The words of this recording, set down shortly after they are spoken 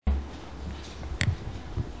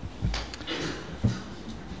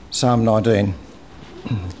Psalm 19.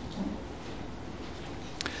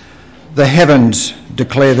 The heavens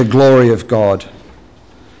declare the glory of God.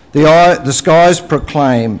 The skies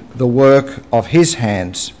proclaim the work of his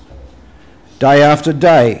hands. Day after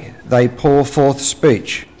day they pour forth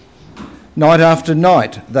speech. Night after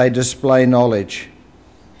night they display knowledge.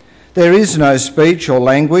 There is no speech or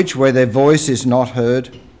language where their voice is not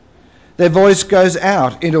heard. Their voice goes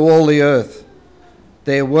out into all the earth,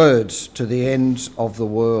 their words to the ends of the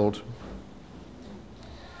world.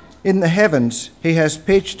 In the heavens he has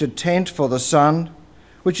pitched a tent for the sun,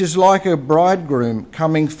 which is like a bridegroom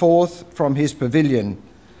coming forth from his pavilion,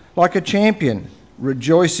 like a champion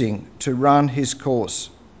rejoicing to run his course.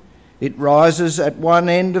 It rises at one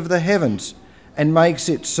end of the heavens and makes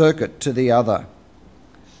its circuit to the other.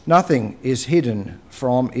 Nothing is hidden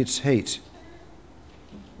from its heat.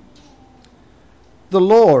 The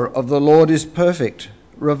law of the Lord is perfect,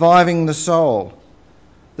 reviving the soul.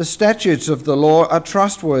 The statutes of the law are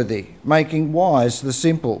trustworthy, making wise the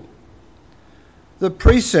simple. The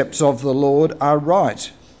precepts of the Lord are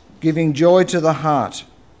right, giving joy to the heart.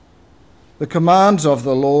 The commands of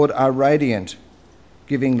the Lord are radiant,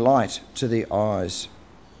 giving light to the eyes.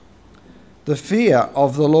 The fear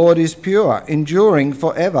of the Lord is pure, enduring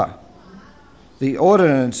forever. The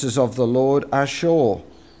ordinances of the Lord are sure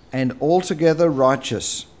and altogether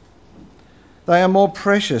righteous. They are more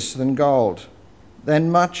precious than gold,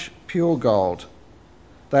 than much pure gold.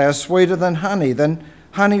 They are sweeter than honey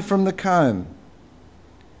from the comb.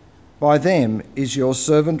 By them is your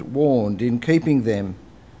servant warned. In keeping them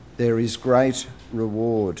there is great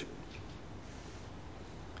reward.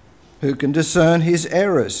 Who can discern his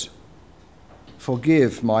errors?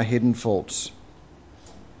 Forgive my hidden faults.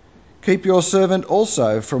 Keep your servant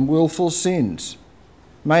also from willful sins.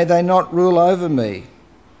 May they not rule over me.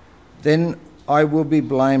 Then I will be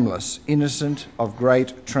blameless, innocent of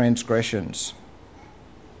great transgressions.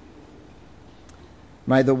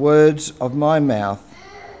 May the words of my mouth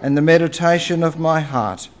and the meditation of my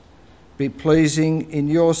heart be pleasing in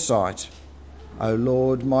your sight, O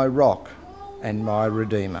Lord, my rock and my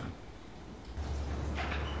redeemer.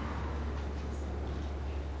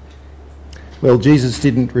 Well, Jesus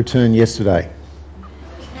didn't return yesterday.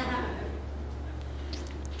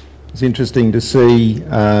 It's interesting to see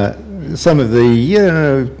some of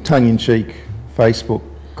the tongue-in-cheek Facebook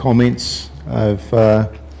comments of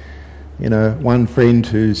one friend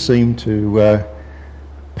who seemed to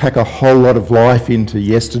pack a whole lot of life into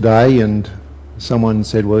yesterday, and someone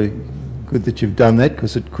said, well, good that you've done that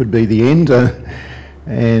because it could be the end,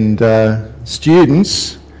 and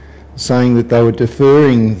students saying that they were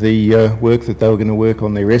deferring the work that they were going to work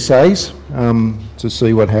on their essays to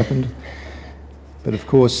see what happened. But of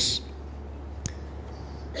course,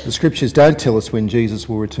 the scriptures don't tell us when Jesus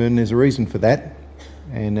will return. There's a reason for that,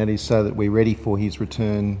 and that is so that we're ready for his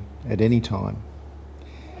return at any time.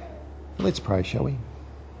 Let's pray, shall we?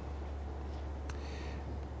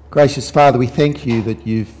 Gracious Father, we thank you that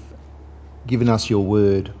you've given us your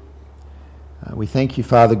word. We thank you,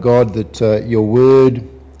 Father God, that your word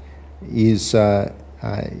is so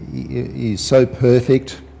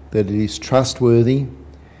perfect, that it is trustworthy,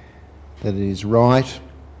 that it is right,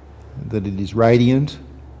 that it is radiant.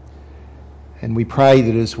 And we pray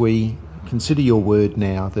that as we consider your word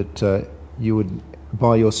now, that you would,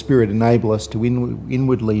 by your Spirit, enable us to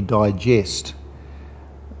inwardly digest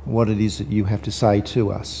what it is that you have to say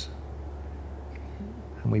to us.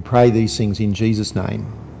 And we pray these things in Jesus'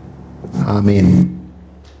 name. Amen.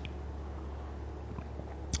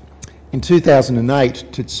 In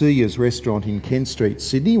 2008, Tetsuya's restaurant in Kent Street,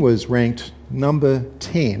 Sydney, was ranked number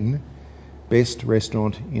 10 best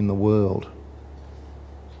restaurant in the world.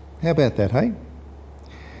 How about that, hey?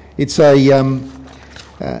 It's a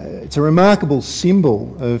remarkable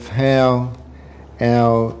symbol of how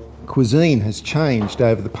our cuisine has changed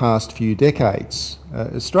over the past few decades.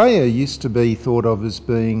 Australia used to be thought of as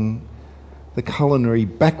being the culinary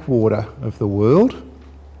backwater of the world,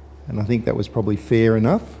 and I think that was probably fair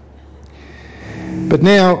enough. But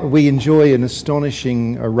now we enjoy an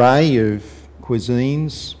astonishing array of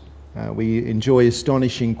cuisines. We enjoy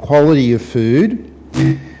astonishing quality of food.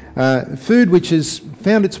 Food which has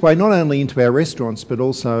found its way not only into our restaurants but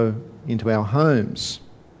also into our homes.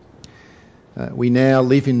 We now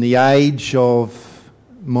live in the age of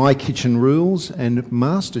My Kitchen Rules and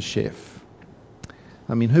MasterChef.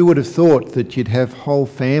 I mean, who would have thought that you'd have whole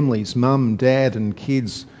families, mum, dad and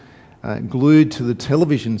kids, glued to the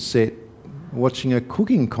television set watching a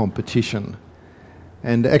cooking competition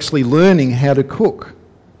and actually learning how to cook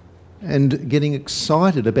and getting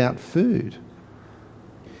excited about food.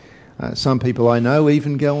 Some people I know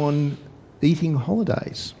even go on eating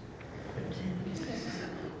holidays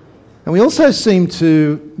And we also seem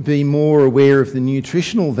to be more aware of the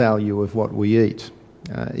nutritional value of what we eat.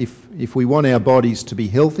 If we want our bodies to be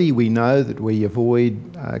healthy, we know that we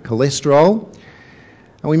avoid cholesterol,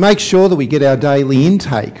 and we make sure that we get our daily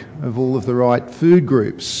intake of all of the right food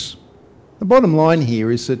groups. The bottom line here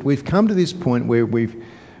is that we've come to this point where we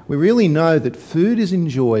really know that food is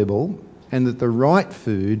enjoyable and that the right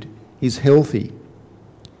food is healthy.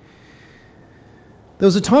 There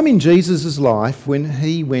was a time in Jesus' life when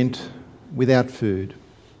he went without food.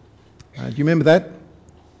 Do you remember that?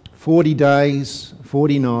 40 days,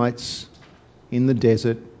 40 nights in the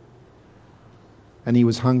desert, and he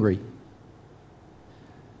was hungry.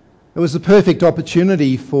 It was the perfect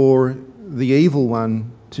opportunity for the evil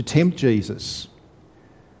one to tempt Jesus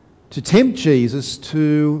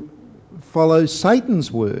to follow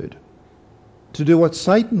Satan's word, to do what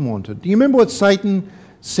Satan wanted. Do you remember what Satan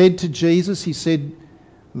said to Jesus? He said,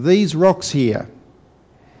 "These rocks here,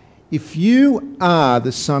 if you are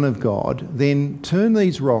the Son of God, then turn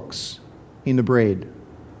these rocks into bread."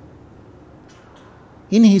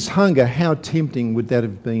 In his hunger, how tempting would that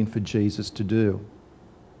have been for Jesus to do?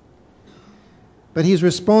 But his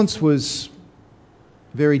response was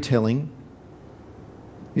very telling.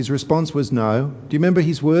 His response was no. Do you remember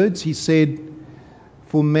his words? He said,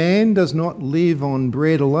 "For man does not live on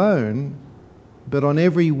bread alone, but on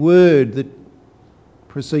every word that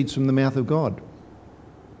proceeds from the mouth of God."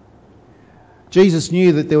 Jesus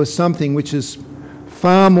knew that there was something which is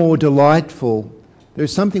far more delightful.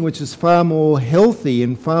 There's something which is far more healthy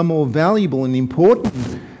and far more valuable and important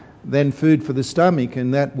than food for the stomach,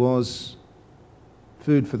 and that was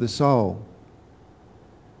food for the soul.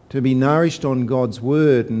 To be nourished on God's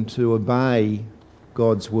word and to obey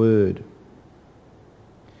God's word.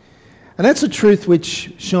 And that's a truth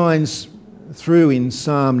which shines through in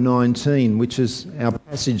Psalm 19, which is our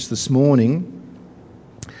passage this morning.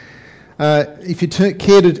 If you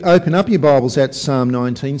care to open up your Bibles at Psalm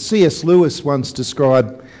 19, C.S. Lewis once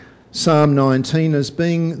described Psalm 19 as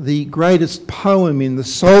being the greatest poem in the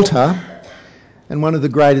Psalter and one of the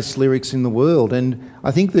greatest lyrics in the world. And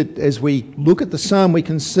I think that as we look at the psalm, we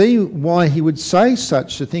can see why he would say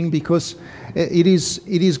such a thing, because it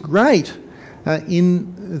is great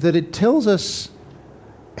in that it tells us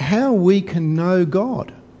how we can know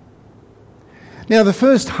God. Now, the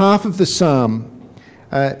first half of the psalm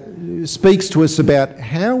speaks to us about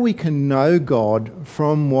how we can know God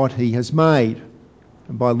from what he has made,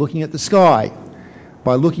 by looking at the sky,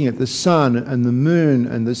 by looking at the sun and the moon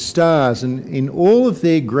and the stars, and in all of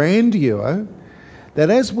their grandeur, that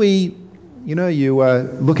as we, you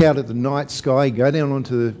look out at the night sky, go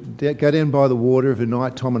down by the water of a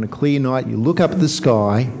night time on a clear night, you look up at the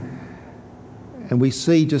sky, and we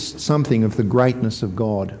see just something of the greatness of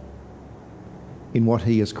God in what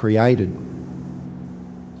he has created.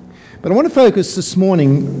 But I want to focus this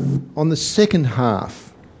morning on the second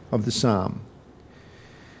half of the psalm.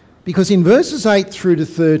 Because in verses 8 through to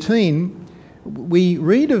 13, we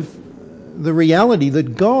read of the reality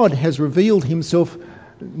that God has revealed himself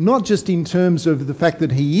not just in terms of the fact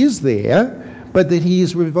that he is there, but that he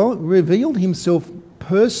has revealed himself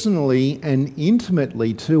personally and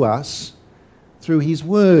intimately to us through his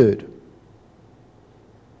word.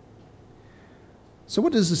 So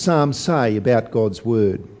what does the psalm say about God's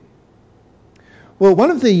word? Well,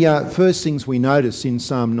 one of the first things we notice in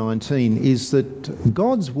Psalm 19 is that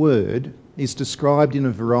God's word is described in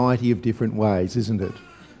a variety of different ways, isn't it?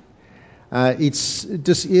 It's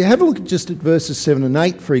just, you have a look just at verses 7 and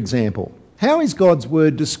 8, for example. How is God's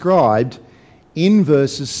word described in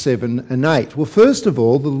verses 7 and 8? Well, first of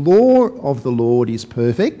all, the law of the Lord is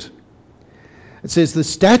perfect. It says, the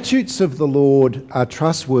statutes of the Lord are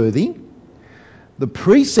trustworthy. The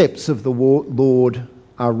precepts of the Lord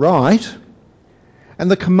are right. And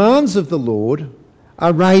the commands of the Lord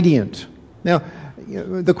are radiant. Now,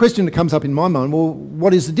 the question that comes up in my mind, well,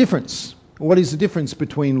 what is the difference? What is the difference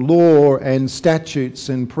between law and statutes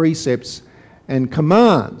and precepts and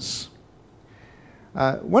commands?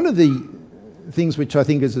 One of the things which I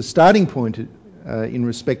think is a starting point in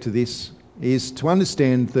respect to this is to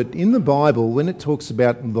understand that in the Bible, when it talks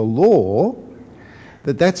about the law,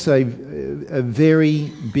 that's a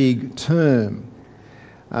very big term.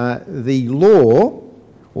 The law,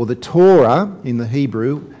 or the Torah in the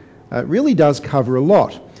Hebrew, really does cover a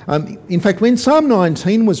lot. In fact, when Psalm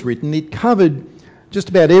 19 was written, it covered just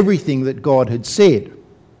about everything that God had said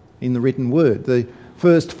in the written word. The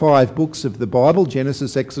first 5 books of the Bible,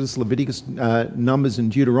 Genesis, Exodus, Leviticus, Numbers and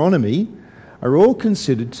Deuteronomy, are all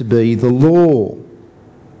considered to be the law.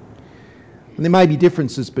 And there may be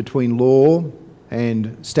differences between law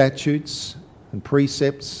and statutes and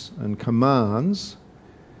precepts and commands,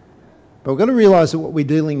 But we've got to realise that what we're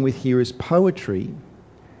dealing with here is poetry,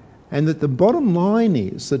 and that the bottom line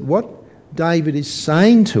is that what David is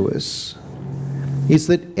saying to us is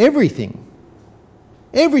that everything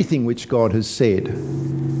which God has said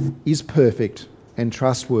is perfect and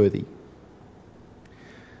trustworthy.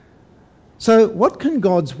 So what can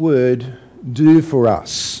God's word do for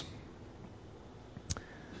us?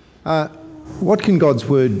 What can God's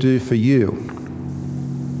word do for you?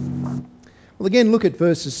 Well, again, look at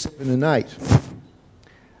verses 7 and 8.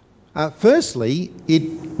 Firstly, it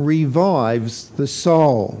revives the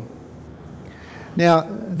soul. Now,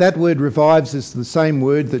 that word revives is the same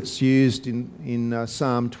word that's used in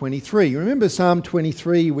Psalm 23. You remember Psalm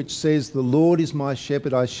 23, which says, "The Lord is my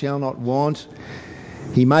shepherd, I shall not want.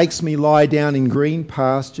 He makes me lie down in green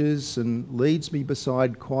pastures and leads me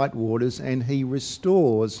beside quiet waters, and he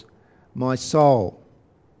restores my soul."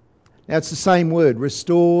 Now, it's the same word.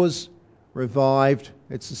 Restores, revived,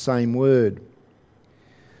 it's the same word.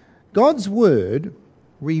 God's word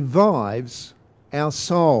revives our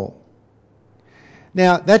soul.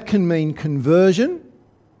 Now, that can mean conversion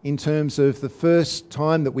in terms of the first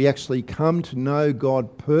time that we actually come to know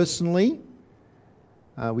God personally.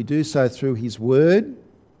 We do so through his word.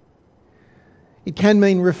 It can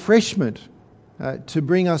mean refreshment to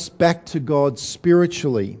bring us back to God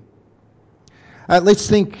spiritually. Let's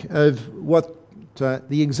think of what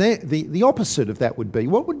the opposite of that would be.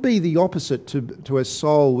 What would be the opposite to a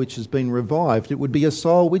soul which has been revived? It would be a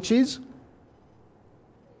soul which is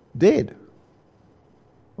dead,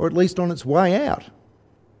 or at least on its way out.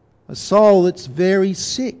 A soul that's very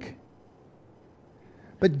sick.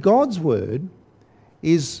 But God's word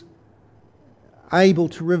is able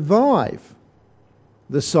to revive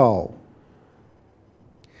the soul.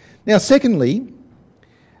 Now, secondly,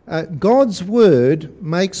 God's word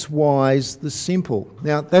makes wise the simple.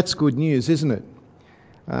 Now, that's good news, isn't it?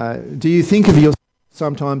 Do you think of yourself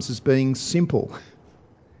sometimes as being simple?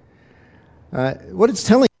 What it's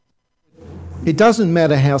telling you, it doesn't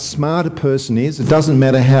matter how smart a person is, it doesn't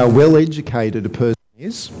matter how well educated a person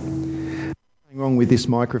is. What's wrong with this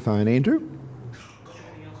microphone, Andrew?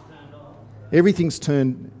 Everything's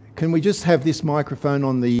turned. Can we just have this microphone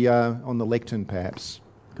on the lectern, perhaps?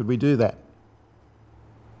 Could we do that?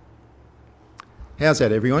 How's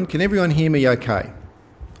that, everyone? Can everyone hear me okay?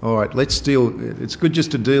 All right, let's deal. It's good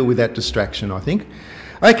just to deal with that distraction, I think.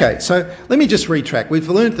 Okay, so let me just retrack. We've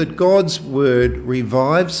learned that God's word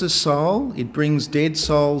revives the soul. It brings dead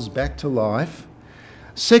souls back to life.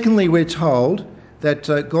 Secondly, we're told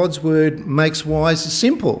that God's word makes wise the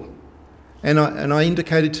simple. And I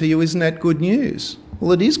indicated to you, isn't that good news?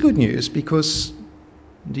 Well, it is good news, because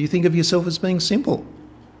do you think of yourself as being simple?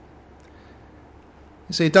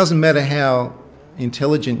 You see, it doesn't matter how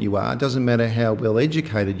intelligent you are, it doesn't matter how well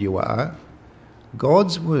educated you are,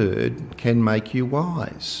 God's word can make you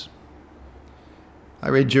wise. I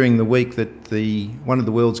read during the week that one of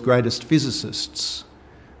the world's greatest physicists,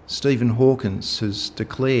 Stephen Hawking, has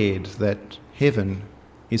declared that heaven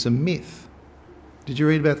is a myth. Did you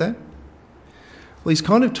read about that? Well, he's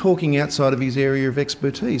kind of talking outside of his area of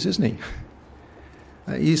expertise, isn't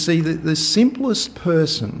he? You see, the simplest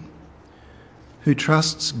person who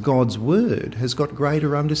trusts God's word has got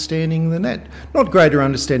greater understanding than that. Not greater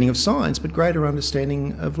understanding of science, but greater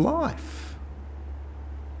understanding of life.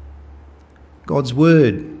 God's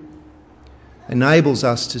word enables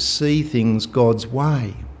us to see things God's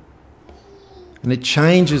way. And it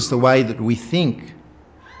changes the way that we think.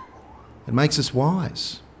 It makes us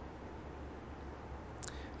wise.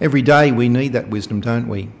 Every day we need that wisdom, don't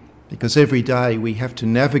we? Because every day we have to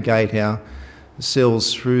navigate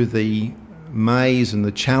ourselves through the maze and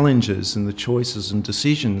the challenges and the choices and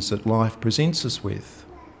decisions that life presents us with.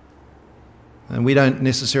 And we don't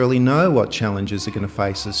necessarily know what challenges are going to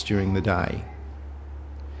face us during the day.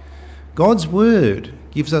 God's word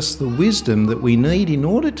gives us the wisdom that we need in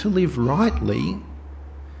order to live rightly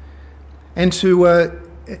and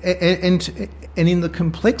in the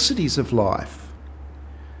complexities of life,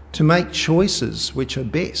 to make choices which are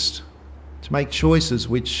best, to make choices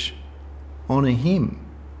which honour him,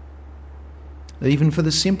 even for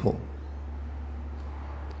the simple.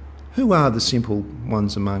 Who are the simple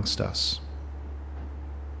ones amongst us?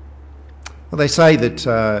 Well, they say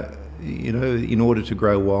that, in order to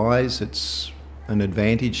grow wise, it's an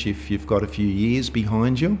advantage if you've got a few years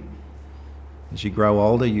behind you. As you grow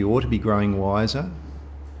older, you ought to be growing wiser.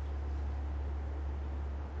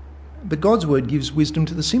 But God's word gives wisdom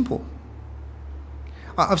to the simple.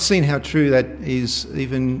 I've seen how true that is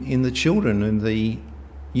even in the children and the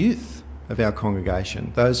youth of our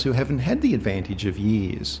congregation, those who haven't had the advantage of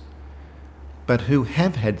years, but who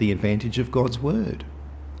have had the advantage of God's word.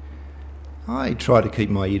 I try to keep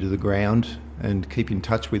my ear to the ground and keep in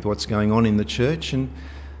touch with what's going on in the church, and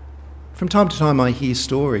from time to time I hear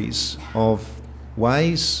stories of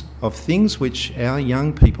ways of things which our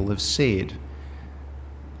young people have said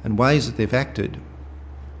and ways that they've acted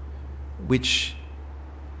which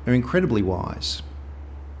are incredibly wise,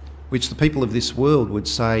 which the people of this world would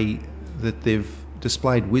say that they've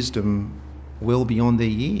displayed wisdom well beyond their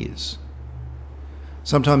years.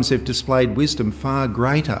 Sometimes they've displayed wisdom far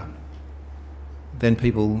greater than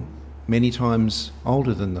people many times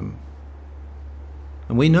older than them.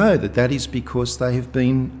 And we know that that is because they have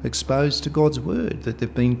been exposed to God's word, that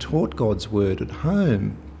they've been taught God's word at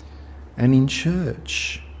home and in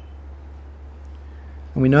church.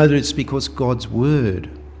 And we know that it's because God's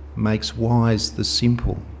word makes wise the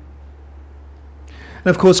simple. And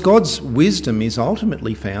of course, God's wisdom is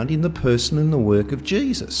ultimately found in the person and the work of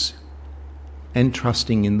Jesus and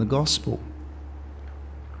trusting in the gospel.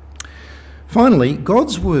 Finally,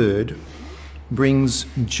 God's word brings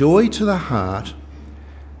joy to the heart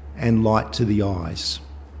and light to the eyes.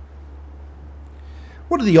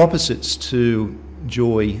 What are the opposites to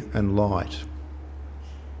joy and light?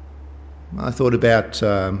 I thought about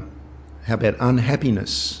how about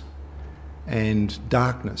unhappiness and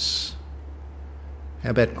darkness? How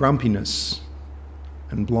about grumpiness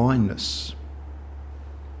and blindness?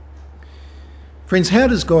 Friends, how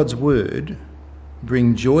does God's word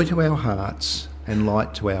bring joy to our hearts and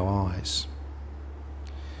light to our eyes?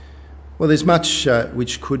 Well, there's much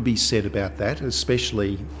which could be said about that,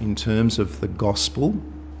 especially in terms of the gospel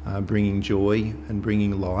bringing joy and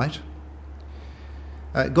bringing light.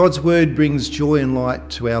 God's word brings joy and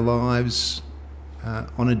light to our lives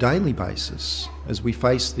on a daily basis as we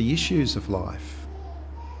face the issues of life.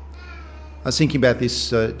 I was thinking about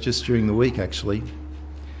this just during the week, actually.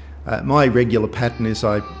 My regular pattern is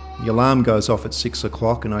the alarm goes off at 6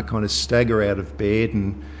 o'clock and I kind of stagger out of bed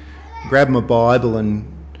and grab my Bible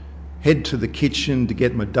and head to the kitchen to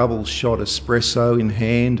get my double shot espresso in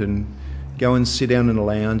hand and go and sit down in a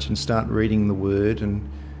lounge and start reading the word. And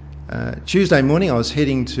Tuesday morning I was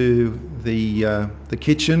heading to the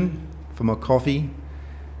kitchen for my coffee,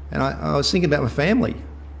 and I was thinking about my family.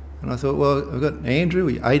 And I thought, well, I've got Andrew,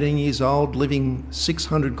 he's 18 years old, living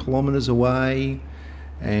 600 kilometres away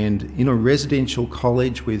and in a residential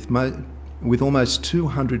college with almost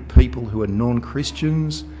 200 people who are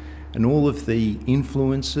non-Christians, and all of the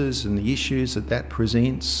influences and the issues that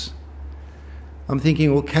presents. I'm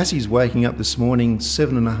thinking, well, Cassie's waking up this morning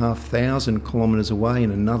 7,500 kilometres away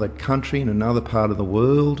in another country, in another part of the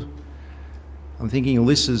world. I'm thinking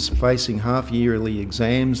Alyssa's facing half-yearly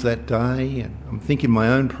exams that day, and I'm thinking my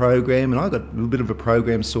own program, and I've got a little bit of a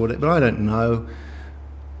program sorted, but I don't know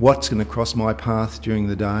what's going to cross my path during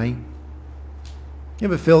the day. You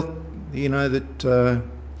ever felt, that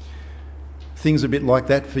things are a bit like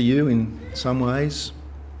that for you in some ways?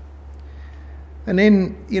 And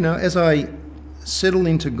then, as I settle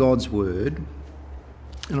into God's word,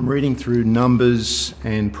 and I'm reading through Numbers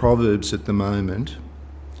and Proverbs at the moment,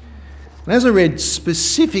 and as I read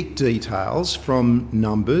specific details from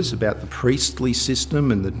Numbers about the priestly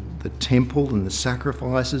system and the temple and the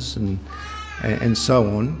sacrifices and so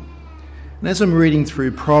on, and as I'm reading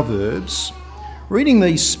through Proverbs, reading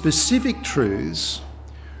these specific truths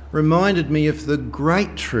reminded me of the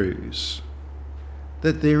great truths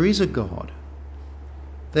that there is a God,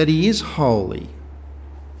 that he is holy,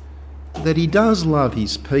 that he does love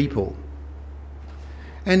his people,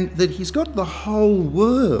 and that he's got the whole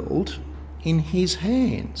world in his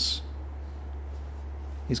hands.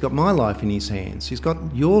 He's got my life in his hands. He's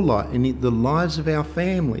got your life and the lives of our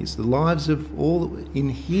families, the lives of all in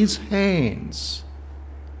his hands.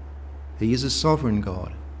 He is a sovereign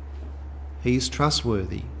God. He is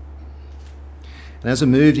trustworthy. And as I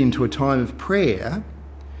moved into a time of prayer,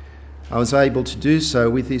 I was able to do so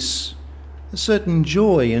with a certain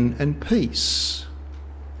joy and peace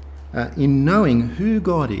in knowing who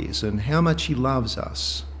God is and how much he loves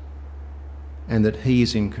us and that he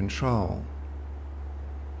is in control.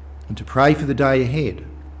 And to pray for the day ahead,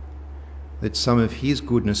 that some of his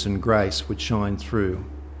goodness and grace would shine through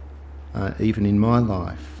even in my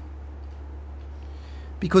life.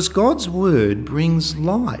 Because God's word brings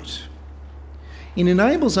light. It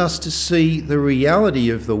enables us to see the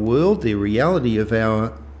reality of the world, the reality of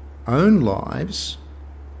our own lives,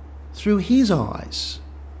 through his eyes.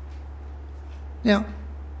 Now,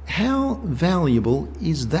 how valuable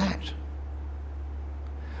is that?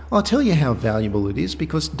 I'll tell you how valuable it is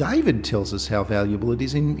because David tells us how valuable it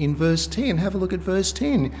is in verse 10. Have a look at verse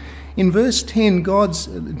 10. In verse 10,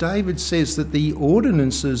 David says that the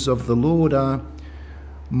ordinances of the Lord are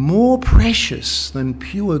more precious than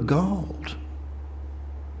pure gold.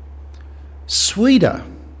 sweeter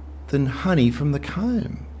than honey from the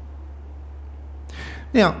comb.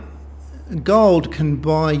 Now, gold can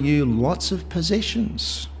buy you lots of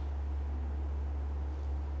possessions,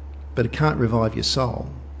 but it can't revive your soul.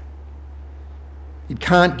 It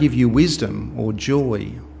can't give you wisdom or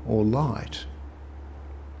joy or light.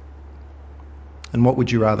 And what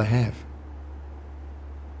would you rather have?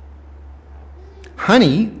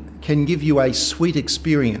 Honey can give you a sweet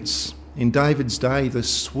experience. In David's day, the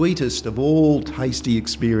sweetest of all tasty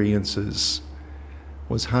experiences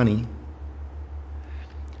was honey.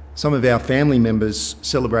 Some of our family members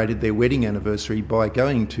celebrated their wedding anniversary by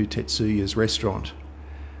going to Tetsuya's restaurant.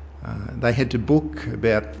 They had to book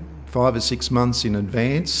about 5 or 6 months in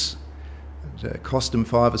advance. It cost them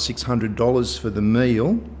 $500 or $600 for the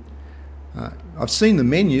meal. I've seen the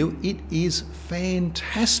menu. It is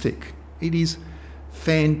fantastic. It is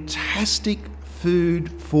fantastic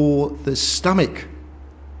food for the stomach.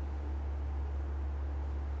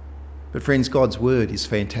 But friends, God's word is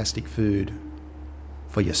fantastic food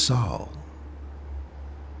for your soul.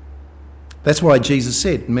 That's why Jesus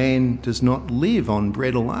said, man does not live on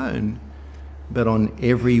bread alone, but on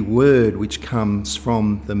every word which comes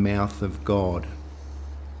from the mouth of God.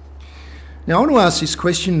 Now, I want to ask this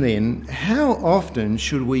question then, how often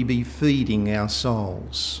should we be feeding our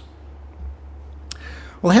souls?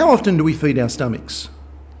 Well, how often do we feed our stomachs?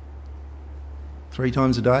 3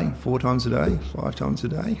 times a day, 4 times a day, 5 times a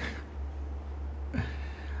day?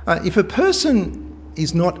 If a person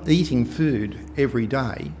is not eating food every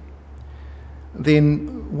day,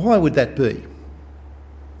 then why would that be?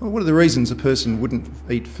 Well, what are the reasons a person wouldn't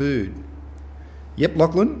eat food? Yep,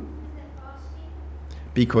 Lachlan?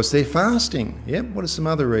 Because they're fasting. Yep, what are some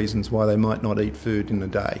other reasons why they might not eat food in a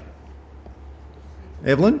day?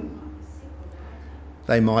 Evelyn?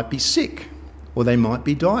 They might be sick, or they might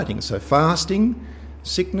be dieting. So fasting,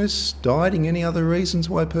 sickness, dieting, any other reasons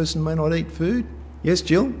why a person may not eat food? Yes,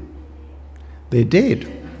 Jill? They're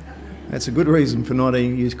dead. That's a good reason for not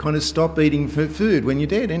eating. You kind of stop eating food when you're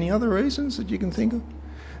dead. Any other reasons that you can think of?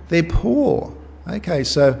 They're poor. Okay,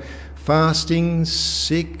 so fasting,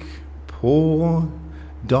 sick, poor,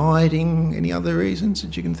 dieting. Any other reasons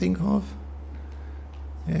that you can think of?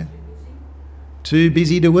 Yeah. Too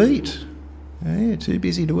busy to eat. Yeah, too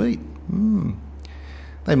busy to eat.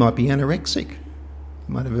 They might be anorexic. They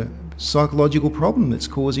might have a psychological problem that's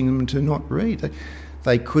causing them to not read.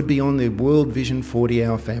 They could be on their World Vision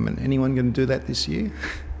 40-hour famine. Anyone going to do that this year?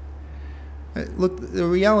 Look, the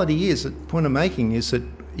reality is, the point I'm making is that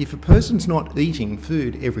if a person's not eating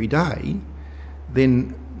food every day,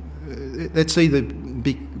 then that's either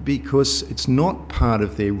because it's not part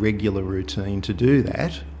of their regular routine to do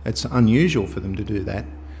that, it's unusual for them to do that,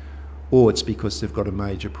 or it's because they've got a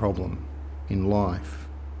major problem in life.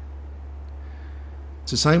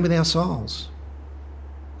 It's the same with our souls.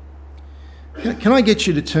 Can I get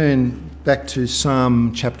you to turn back to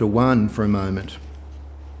Psalm chapter 1 for a moment?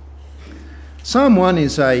 Psalm 1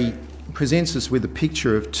 presents us with a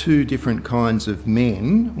picture of 2 different kinds of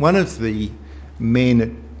men. One of the men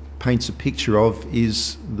it paints a picture of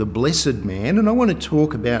is the blessed man, and I want to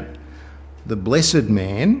talk about the blessed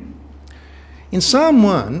man. In Psalm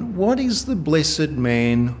 1, what is the blessed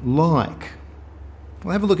man like?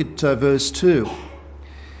 We'll have a look at verse 2.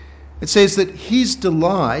 It says that his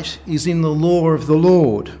delight is in the law of the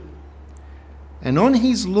Lord, and on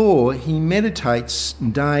his law he meditates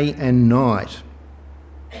day and night.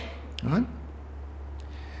 Right?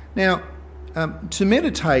 Now, to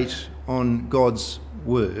meditate on God's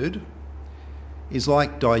word is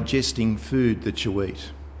like digesting food that you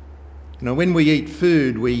eat. You know, when we eat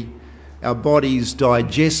food, our bodies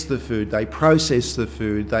digest the food, they process the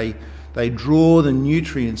food, they draw the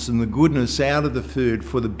nutrients and the goodness out of the food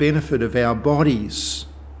for the benefit of our bodies.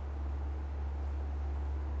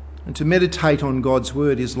 And to meditate on God's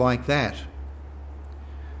word is like that.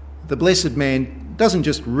 The blessed man doesn't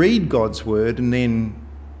just read God's word and then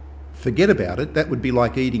forget about it. That would be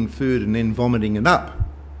like eating food and then vomiting it up.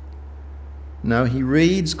 No, he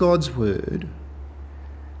reads God's word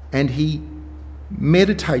and he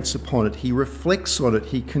meditates upon it, he reflects on it,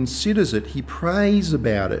 he considers it, he prays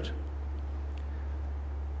about it.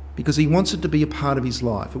 Because he wants it to be a part of his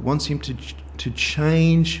life. It wants him to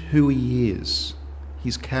change who he is,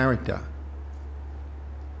 his character.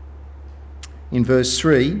 In verse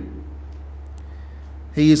 3,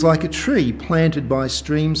 he is like a tree planted by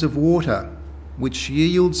streams of water, which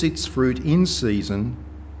yields its fruit in season,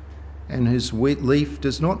 and whose leaf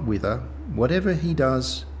does not wither. Whatever he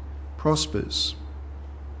does prospers.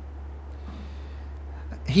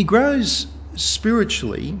 He grows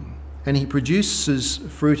spiritually and he produces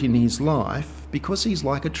fruit in his life because he's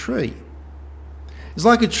like a tree. It's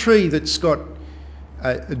like a tree that's got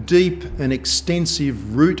a deep and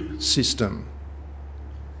extensive root system.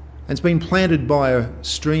 And it's been planted by a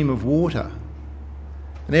stream of water.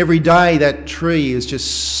 And every day that tree is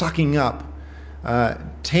just sucking up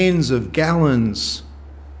tens of gallons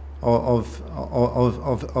of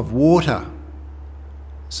water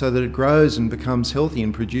so that it grows and becomes healthy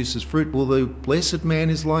and produces fruit. Well, the blessed man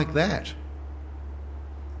is like that.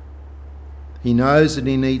 He knows that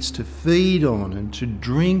he needs to feed on and to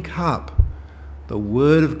drink up the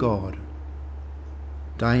Word of God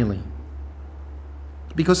daily.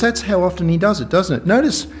 Because that's how often he does it, doesn't it?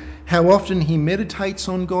 Notice how often he meditates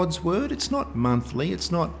on God's Word. It's not monthly,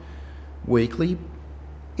 it's not weekly,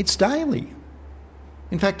 it's daily.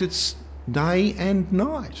 In fact, it's day and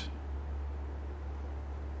night.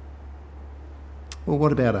 Well,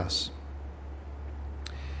 what about us?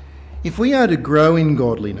 If we are to grow in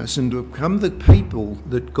godliness and to become the people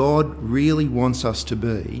that God really wants us to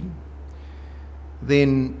be,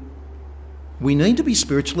 then we need to be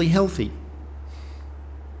spiritually healthy.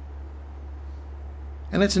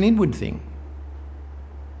 And it's an inward thing.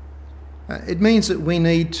 It means that we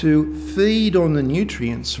need to feed on the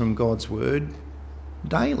nutrients from God's Word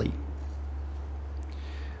daily.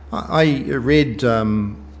 I read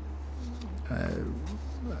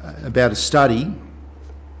about a study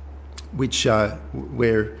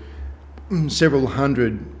where several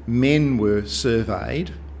hundred men were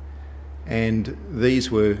surveyed, and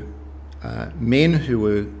these were men who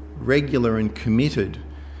were regular and committed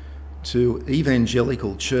to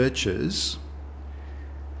evangelical churches.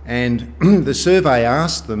 And the survey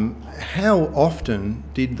asked them how often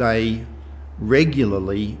did they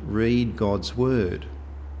regularly read God's Word.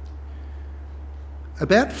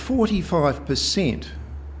 About 45%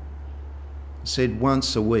 said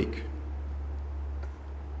once a week.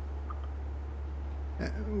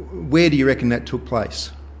 Where do you reckon that took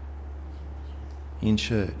place? In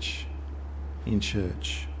church. In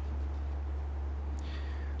church.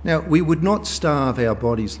 Now, we would not starve our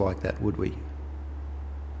bodies like that, would we?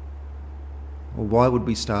 Or why would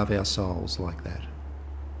we starve our souls like that?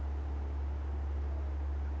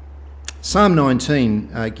 Psalm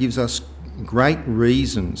 19 gives us great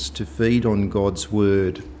reasons to feed on God's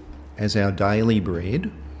Word as our daily bread.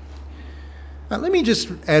 Let me just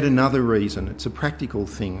add another reason. It's a practical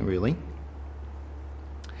thing, really.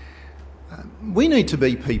 We need to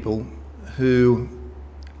be people who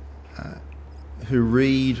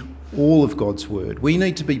read all of God's Word. We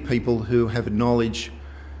need to be people who have a knowledge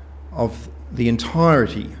of the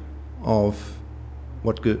entirety of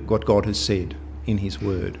what God has said in His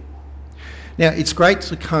Word. Now, it's great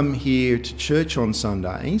to come here to church on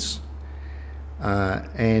Sundays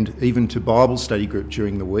and even to Bible study group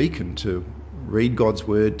during the week and to read God's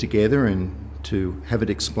Word together and to have it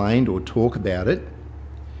explained or talk about it.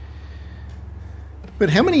 But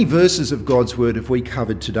how many verses of God's Word have we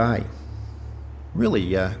covered today?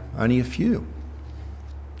 Really, only a few.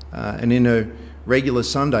 And in a regular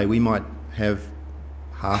Sunday, we might have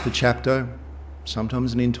half a chapter,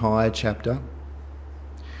 sometimes an entire chapter.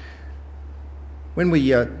 When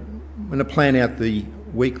I plan out the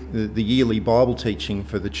yearly Bible teaching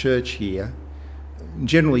for the church here,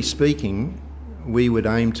 generally speaking, we would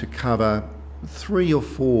aim to cover 3 or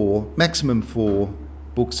 4, maximum 4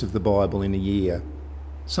 books of the Bible in a year,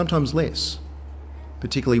 sometimes less,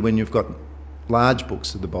 particularly when you've got large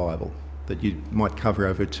books of the Bible that you might cover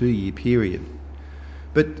over a 2-year period.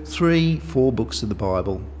 But 3-4 books of the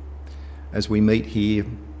Bible as we meet here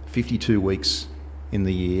 52 weeks in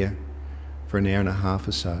the year for an hour and a half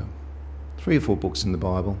or so. 3 or 4 books in the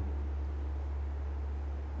Bible.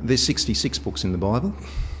 There's 66 books in the Bible.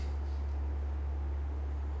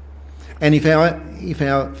 And if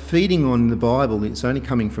our feeding on the Bible is only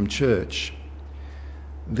coming from church,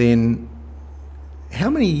 then how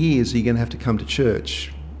many years are you going to have to come to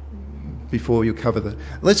church before you cover the...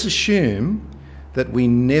 Let's assume that we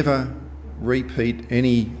never repeat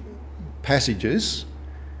any passages,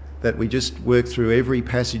 that we just work through every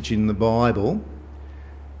passage in the Bible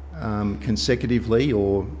consecutively,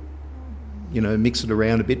 or mix it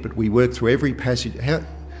around a bit, but we work through every passage.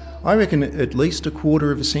 I reckon at least a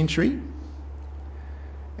quarter of a century,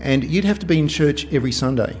 and you'd have to be in church every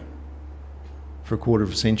Sunday for a quarter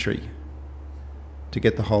of a century to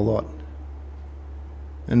get the whole lot.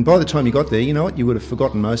 And by the time you got there, you know what? You would have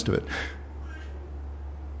forgotten most of it.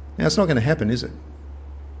 Now, it's not going to happen, is it?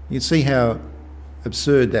 You can see how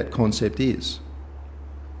absurd that concept is.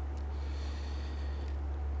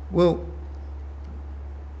 Well,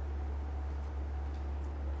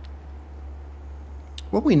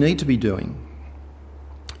 what we need to be doing,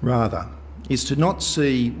 rather, is to not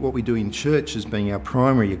see what we do in church as being our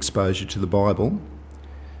primary exposure to the Bible,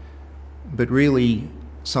 but really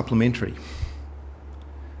supplementary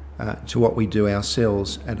to what we do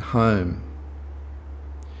ourselves at home.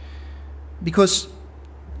 Because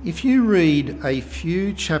if you read a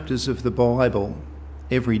few chapters of the Bible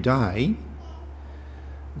every day,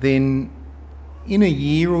 then in a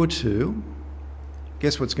year or two,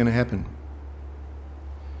 guess what's going to happen?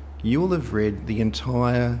 You will have read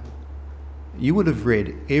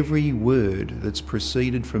every word that's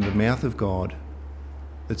proceeded from the mouth of God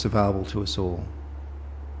that's available to us all.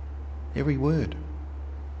 Every word.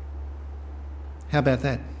 How about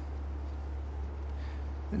that?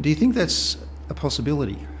 Do you think that's a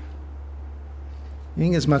possibility? You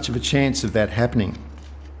think there's much of a chance of that happening?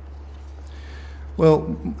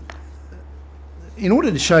 Well, in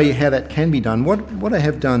order to show you how that can be done, what I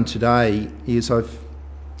have done today is I've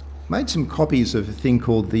made some copies of a thing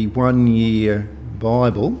called the 1 Year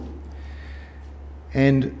Bible.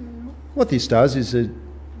 And what this does is it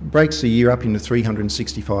breaks the year up into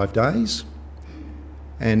 365 days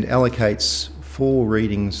and allocates 4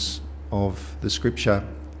 readings of the scripture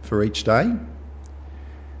for each day. And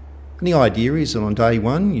the idea is that on day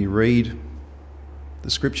 1 you read the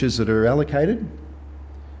scriptures that are allocated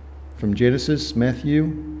from Genesis,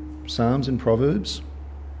 Matthew, Psalms and Proverbs.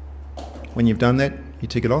 When you've done that, you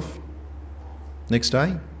tick it off. Next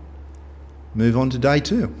day, move on to day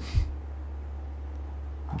 2.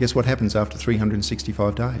 Guess what happens after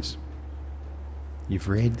 365 days? You've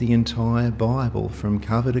read the entire Bible from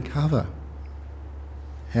cover to cover.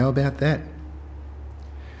 How about that?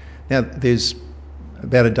 Now, there's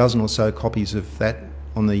about a dozen or so copies of that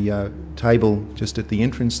on the table just at the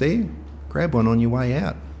entrance there. Grab one on your way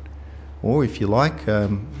out. Or if you like,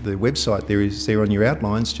 the website is there on your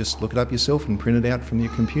outlines. Just look it up yourself and print it out from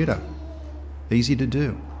your computer. Easy to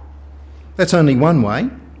do. That's only one way,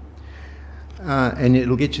 and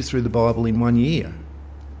it'll get you through the Bible in 1 year.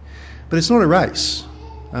 But it's not a race.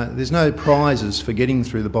 There's no prizes for getting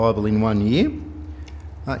through the Bible in 1 year.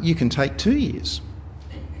 You can take 2 years.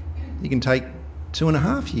 You can take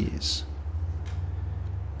 2.5 years.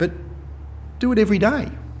 But do it every day.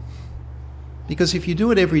 Because if you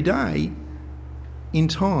do it every day, in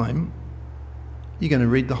time, you're going to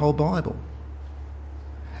read the whole Bible.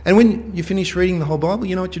 And when you finish reading the whole Bible,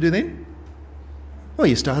 you know what you do then? Well,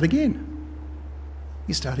 you start again.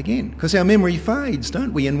 You start again. Because our memory fades,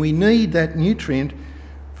 don't we? And we need that nutrient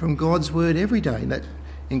from God's word every day, that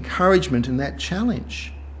encouragement and that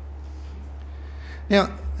challenge.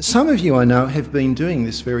 Now, some of you I know have been doing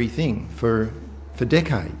this very thing for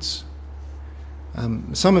decades.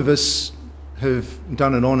 Some of us have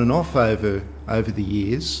done it on and off over the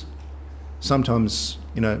years, sometimes,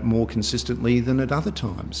 more consistently than at other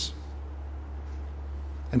times.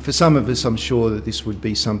 And for some of us, I'm sure that this would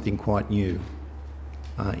be something quite new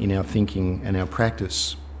in our thinking and our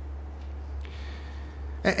practice.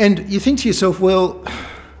 And you think to yourself, well,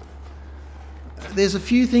 there's a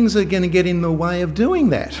few things that are going to get in the way of doing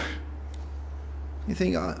that. You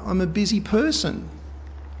think, I'm a busy person.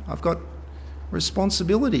 I've got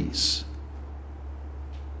responsibilities.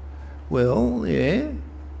 Well, yeah.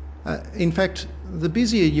 In fact, the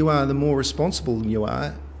busier you are, the more responsible you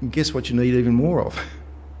are. And guess what you need even more of?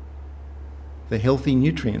 The healthy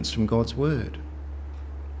nutrients from God's word.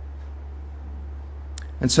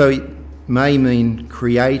 And so it may mean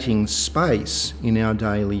creating space in our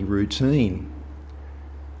daily routine,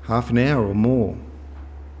 half an hour or more.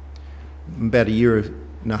 About a year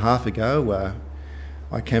and a half ago,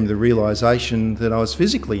 I came to the realisation that I was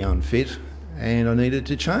physically unfit and I needed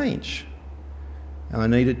to change. I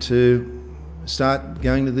needed to start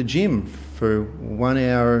going to the gym for 1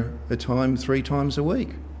 hour a time, 3 times a week.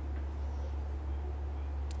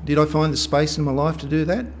 Did I find the space in my life to do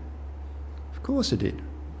that? Of course I did.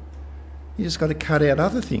 You just got to cut out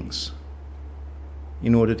other things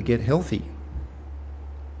in order to get healthy.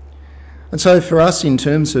 And so for us, in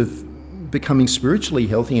terms of becoming spiritually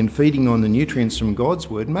healthy and feeding on the nutrients from God's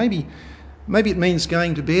word, maybe it means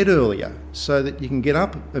going to bed earlier so that you can get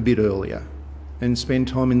up a bit earlier and spend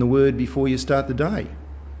time in the word before you start the day.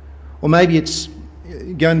 Or maybe it's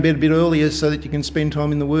going to bed a bit earlier so that you can spend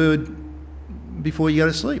time in the word before you go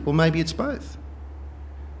to sleep. Or maybe it's both.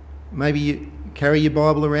 Maybe you carry your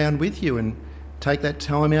Bible around with you and take that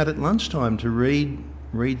time out at lunchtime to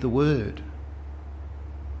read the word.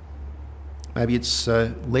 Maybe it's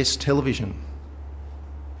less television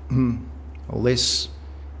or less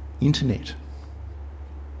internet.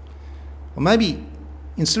 Or maybe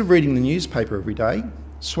instead of reading the newspaper every day,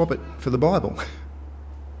 swap it for the Bible.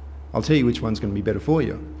 I'll tell you which one's going to be better for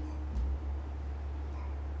you.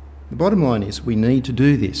 The bottom line is we need to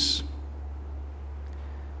do this,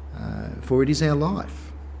 for it is our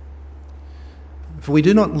life. For we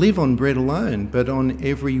do not live on bread alone, but on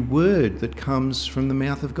every word that comes from the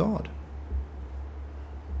mouth of God.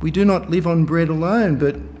 We do not live on bread alone,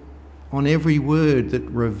 but on every word that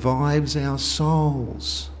revives our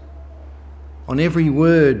souls, on every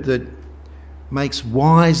word that makes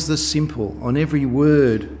wise the simple, on every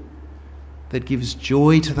word that gives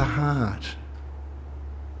joy to the heart,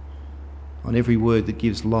 on every word that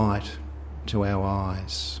gives light to our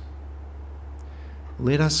eyes.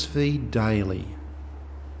 Let us feed daily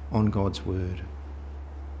on God's word.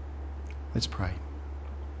 Let's pray.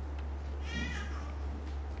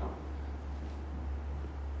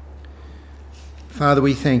 Father,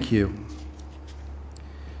 we thank you.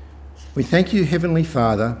 We thank you, Heavenly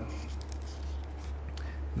Father,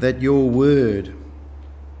 that your word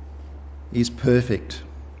is perfect,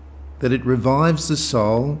 that it revives the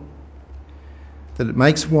soul, that it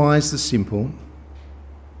makes wise the simple,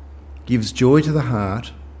 gives joy to the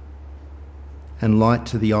heart and light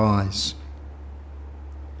to the eyes.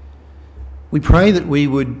 We pray that we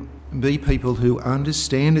would be people who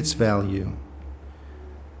understand its value,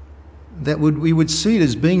 that we would see it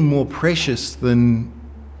as being more precious than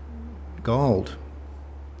gold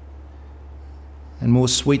and more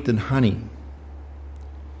sweet than honey.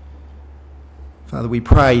 Father, we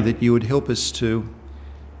pray that you would help us to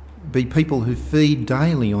be people who feed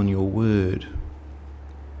daily on your word,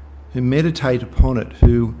 who meditate upon it,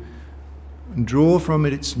 who draw from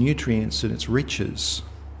it its nutrients and its riches,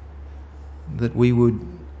 that we would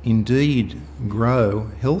indeed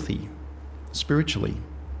grow healthy spiritually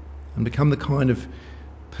and become the kind of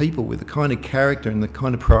people with the kind of character and the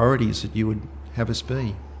kind of priorities that you would have us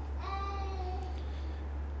be.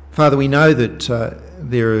 Father, we know that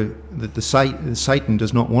Satan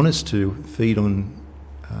does not want us to feed on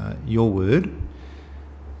your word,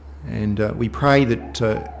 and we pray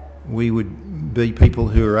that we would be people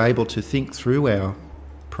who are able to think through our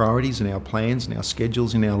priorities and our plans and our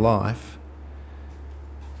schedules in our life,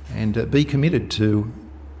 and be committed to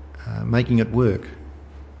making it work.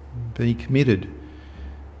 Be committed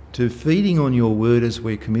to feeding on your word as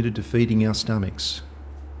we're committed to feeding our stomachs.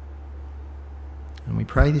 And we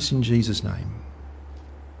pray this in Jesus' name.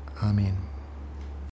 Amen.